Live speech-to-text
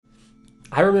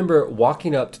I remember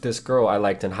walking up to this girl I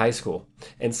liked in high school,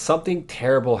 and something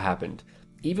terrible happened.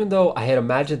 Even though I had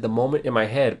imagined the moment in my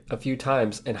head a few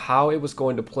times and how it was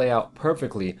going to play out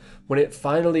perfectly, when it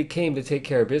finally came to take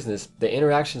care of business, the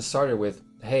interaction started with,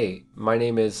 "Hey, my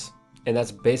name is," and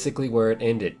that's basically where it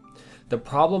ended. The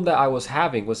problem that I was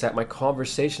having was that my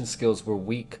conversation skills were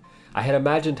weak. I had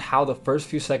imagined how the first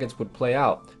few seconds would play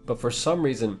out, but for some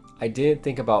reason, I didn't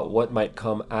think about what might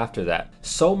come after that.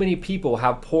 So many people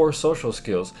have poor social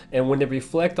skills, and when they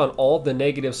reflect on all the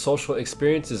negative social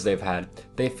experiences they've had,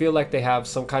 they feel like they have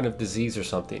some kind of disease or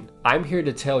something. I'm here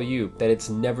to tell you that it's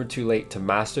never too late to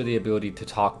master the ability to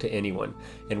talk to anyone.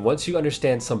 And once you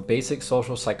understand some basic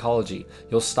social psychology,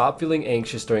 you'll stop feeling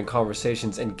anxious during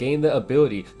conversations and gain the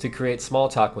ability to create small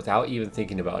talk without even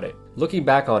thinking about it. Looking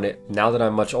back on it, now that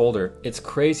I'm much older, it's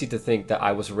crazy to think that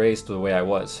I was raised the way I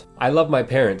was. I love my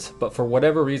parents, but for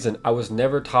whatever reason, I was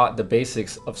never taught the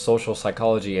basics of social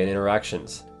psychology and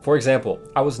interactions. For example,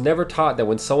 I was never taught that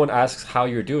when someone asks how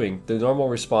you're doing, the normal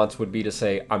response would be to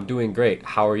say, "I'm doing great,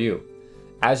 how are you?"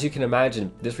 As you can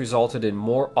imagine, this resulted in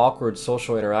more awkward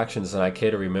social interactions than I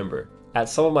care to remember. At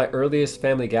some of my earliest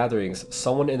family gatherings,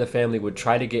 someone in the family would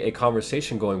try to get a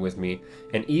conversation going with me,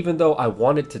 and even though I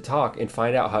wanted to talk and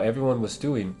find out how everyone was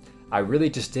doing, I really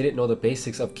just didn't know the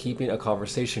basics of keeping a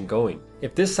conversation going.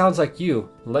 If this sounds like you,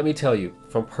 let me tell you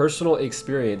from personal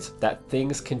experience that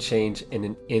things can change in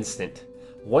an instant.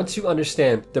 Once you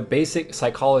understand the basic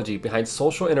psychology behind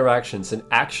social interactions and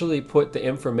actually put the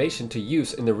information to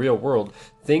use in the real world,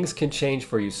 things can change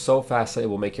for you so fast that it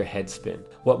will make your head spin.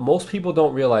 What most people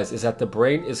don't realize is that the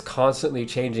brain is constantly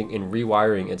changing and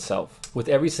rewiring itself. With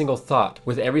every single thought,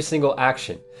 with every single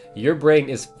action, your brain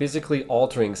is physically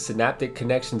altering synaptic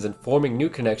connections and forming new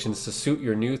connections to suit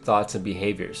your new thoughts and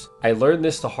behaviors. I learned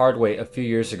this the hard way a few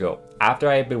years ago, after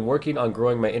I had been working on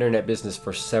growing my internet business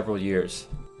for several years.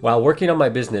 While working on my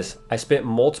business, I spent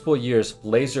multiple years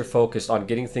laser focused on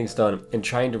getting things done and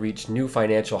trying to reach new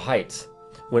financial heights.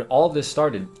 When all of this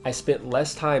started, I spent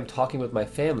less time talking with my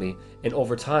family, and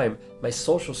over time, my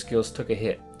social skills took a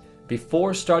hit.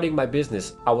 Before starting my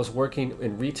business, I was working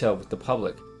in retail with the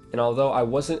public, and although I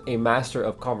wasn't a master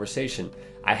of conversation,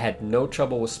 I had no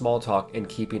trouble with small talk and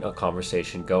keeping a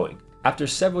conversation going. After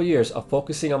several years of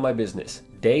focusing on my business,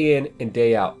 day in and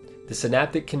day out, the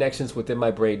synaptic connections within my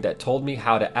brain that told me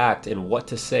how to act and what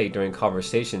to say during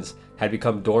conversations had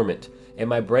become dormant, and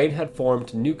my brain had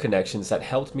formed new connections that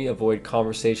helped me avoid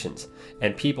conversations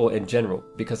and people in general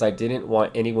because I didn't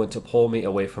want anyone to pull me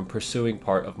away from pursuing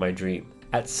part of my dream.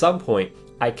 At some point,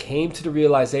 I came to the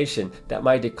realization that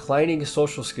my declining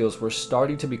social skills were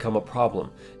starting to become a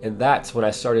problem, and that's when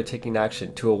I started taking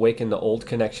action to awaken the old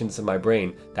connections in my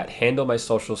brain that handle my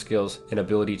social skills and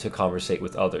ability to conversate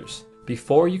with others.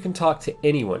 Before you can talk to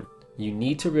anyone, you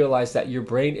need to realize that your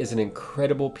brain is an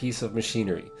incredible piece of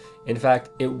machinery. In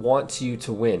fact, it wants you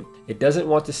to win. It doesn't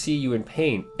want to see you in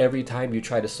pain every time you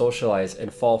try to socialize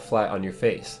and fall flat on your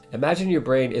face. Imagine your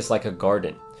brain is like a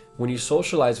garden. When you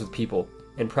socialize with people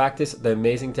and practice the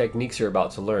amazing techniques you're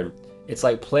about to learn, it's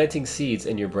like planting seeds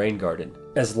in your brain garden.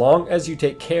 As long as you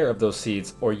take care of those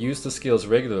seeds or use the skills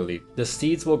regularly, the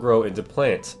seeds will grow into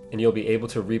plants and you'll be able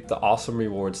to reap the awesome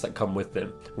rewards that come with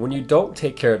them. When you don't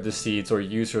take care of the seeds or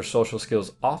use your social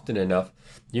skills often enough,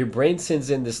 your brain sends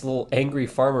in this little angry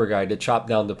farmer guy to chop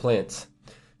down the plants.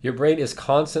 Your brain is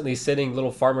constantly sending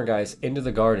little farmer guys into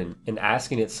the garden and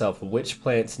asking itself which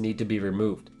plants need to be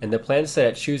removed. And the plants that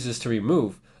it chooses to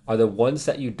remove are the ones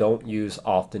that you don't use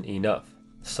often enough,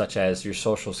 such as your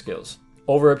social skills.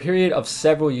 Over a period of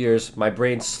several years, my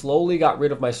brain slowly got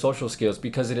rid of my social skills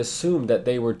because it assumed that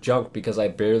they were junk because I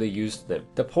barely used them.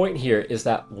 The point here is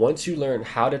that once you learn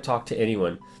how to talk to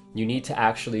anyone, you need to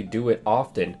actually do it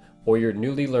often, or your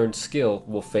newly learned skill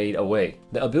will fade away.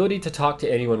 The ability to talk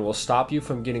to anyone will stop you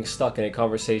from getting stuck in a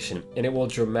conversation, and it will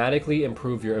dramatically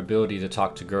improve your ability to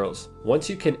talk to girls. Once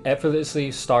you can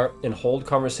effortlessly start and hold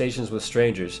conversations with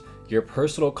strangers, your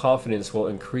personal confidence will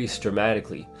increase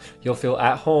dramatically. You'll feel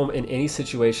at home in any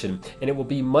situation, and it will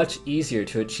be much easier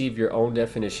to achieve your own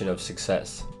definition of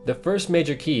success. The first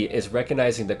major key is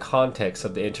recognizing the context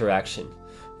of the interaction.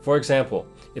 For example,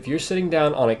 if you're sitting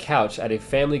down on a couch at a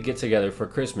family get-together for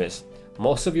Christmas,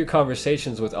 most of your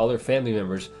conversations with other family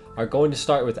members are going to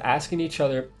start with asking each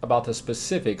other about the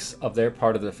specifics of their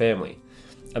part of the family.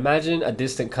 Imagine a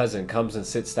distant cousin comes and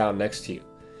sits down next to you.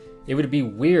 It would be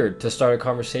weird to start a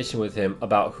conversation with him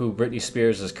about who Britney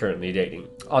Spears is currently dating.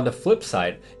 On the flip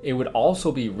side, it would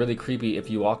also be really creepy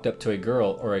if you walked up to a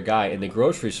girl or a guy in the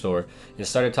grocery store and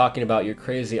started talking about your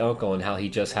crazy uncle and how he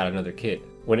just had another kid.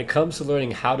 When it comes to learning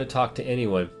how to talk to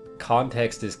anyone,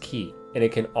 context is key, and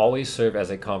it can always serve as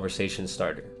a conversation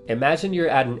starter. Imagine you're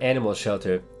at an animal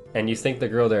shelter and you think the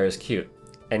girl there is cute.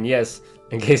 And yes,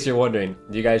 in case you're wondering,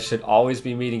 you guys should always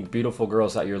be meeting beautiful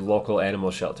girls at your local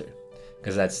animal shelter,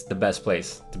 because that's the best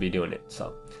place to be doing it.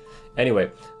 So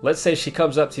anyway, let's say she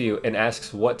comes up to you and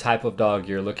asks what type of dog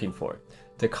you're looking for.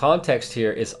 The context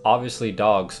here is obviously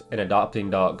dogs and adopting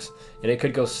dogs, and it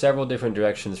could go several different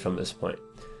directions from this point.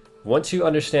 Once you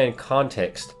understand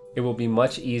context, it will be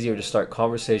much easier to start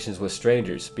conversations with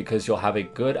strangers because you'll have a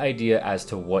good idea as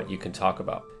to what you can talk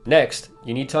about. Next,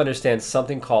 you need to understand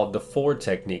something called the FORD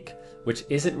technique, which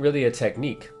isn't really a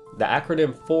technique. The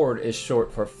acronym FORD is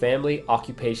short for Family,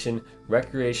 Occupation,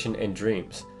 Recreation, and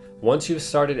Dreams. Once you've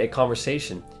started a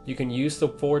conversation, you can use the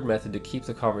FORD method to keep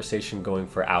the conversation going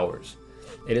for hours.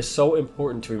 It is so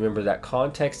important to remember that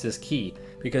context is key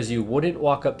because you wouldn't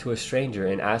walk up to a stranger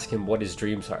and ask him what his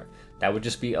dreams are. That would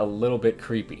just be a little bit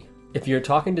creepy. If you're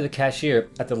talking to the cashier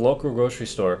at the local grocery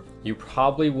store, you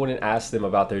probably wouldn't ask them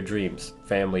about their dreams,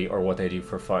 family, or what they do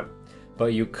for fun.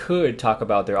 But you could talk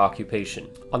about their occupation.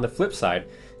 On the flip side,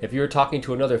 if you were talking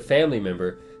to another family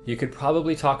member, you could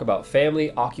probably talk about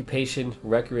family, occupation,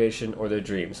 recreation, or their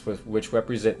dreams, which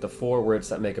represent the 4 words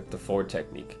that make up the FORD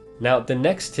technique. Now, the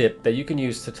next tip that you can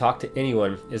use to talk to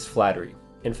anyone is flattery.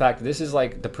 In fact, this is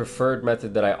like the preferred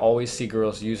method that I always see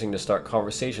girls using to start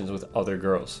conversations with other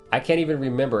girls. I can't even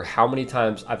remember how many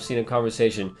times I've seen a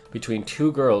conversation between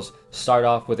 2 girls start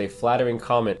off with a flattering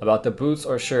comment about the boots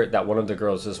or shirt that one of the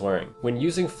girls is wearing. When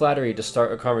using flattery to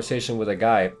start a conversation with a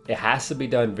guy, it has to be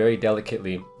done very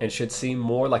delicately and should seem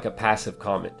more like a passive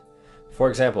comment. For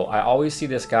example, I always see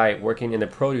this guy working in the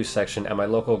produce section at my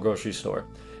local grocery store.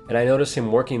 And I notice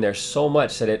him working there so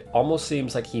much that it almost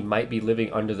seems like he might be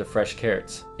living under the fresh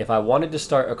carrots. If I wanted to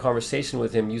start a conversation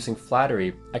with him using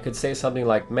flattery, I could say something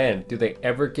like, "Man, do they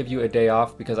ever give you a day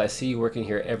off? Because I see you working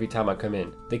here every time I come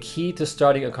in." The key to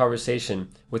starting a conversation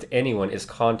with anyone is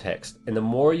context, and the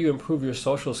more you improve your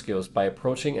social skills by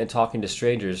approaching and talking to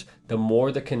strangers, the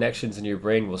more the connections in your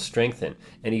brain will strengthen,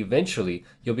 and eventually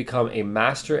you'll become a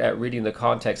master at reading the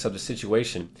context of the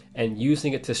situation and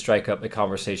using it to strike up a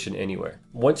conversation anywhere.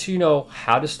 Once you know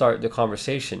how to start the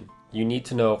conversation, you need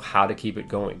to know how to keep it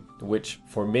going, which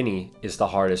for many is the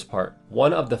hardest part.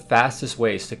 One of the fastest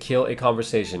ways to kill a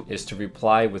conversation is to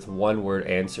reply with one-word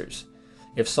answers.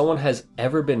 If someone has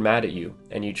ever been mad at you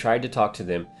and you tried to talk to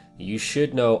them, you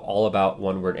should know all about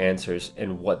one-word answers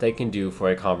and what they can do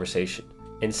for a conversation.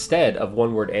 Instead of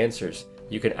one-word answers,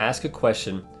 you can ask a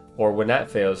question, or when that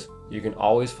fails, you can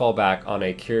always fall back on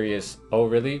a curious, "Oh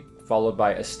really?" followed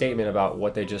by a statement about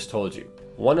what they just told you.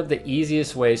 One of the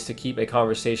easiest ways to keep a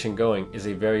conversation going is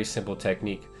a very simple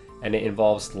technique, and it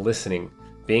involves listening,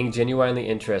 being genuinely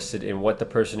interested in what the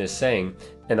person is saying,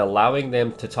 and allowing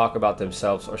them to talk about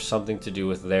themselves or something to do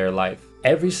with their life.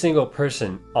 Every single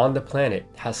person on the planet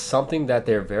has something that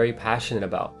they're very passionate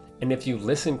about, and if you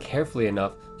listen carefully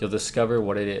enough, you'll discover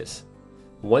what it is.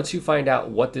 Once you find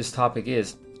out what this topic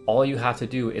is, all you have to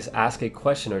do is ask a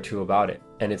question or two about it,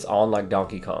 and it's on like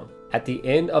Donkey Kong. At the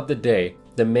end of the day,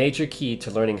 the major key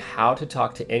to learning how to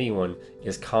talk to anyone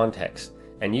is context,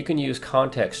 and you can use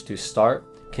context to start,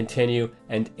 continue,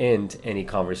 and end any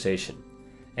conversation.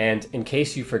 And in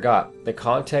case you forgot, the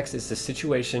context is the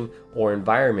situation or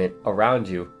environment around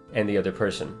you and the other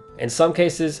person. In some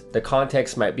cases, the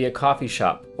context might be a coffee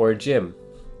shop or a gym.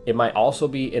 It might also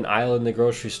be an aisle in the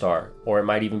grocery store, or it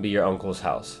might even be your uncle's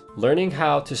house. Learning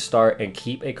how to start and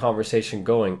keep a conversation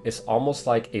going is almost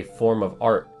like a form of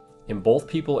art, and both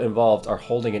people involved are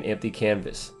holding an empty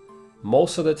canvas.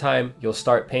 Most of the time, you'll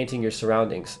start painting your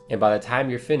surroundings, and by the time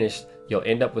you're finished, you'll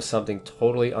end up with something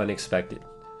totally unexpected.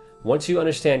 Once you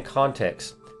understand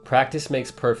context, practice makes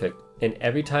perfect, and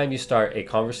every time you start a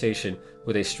conversation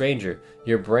with a stranger,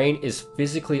 your brain is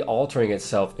physically altering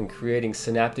itself and creating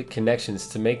synaptic connections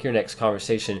to make your next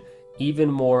conversation even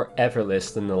more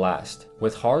effortless than the last.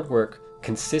 With hard work,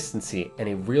 consistency, and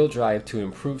a real drive to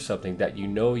improve something that you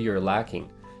know you're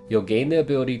lacking, you'll gain the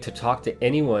ability to talk to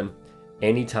anyone,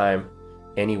 anytime,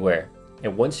 anywhere.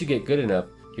 And once you get good enough,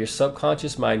 your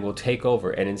subconscious mind will take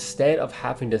over, and instead of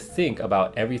having to think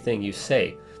about everything you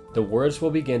say, the words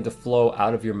will begin to flow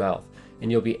out of your mouth, and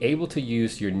you'll be able to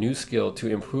use your new skill to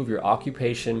improve your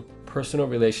occupation, personal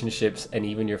relationships, and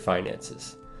even your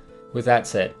finances. With that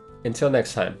said, until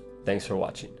next time, thanks for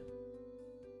watching.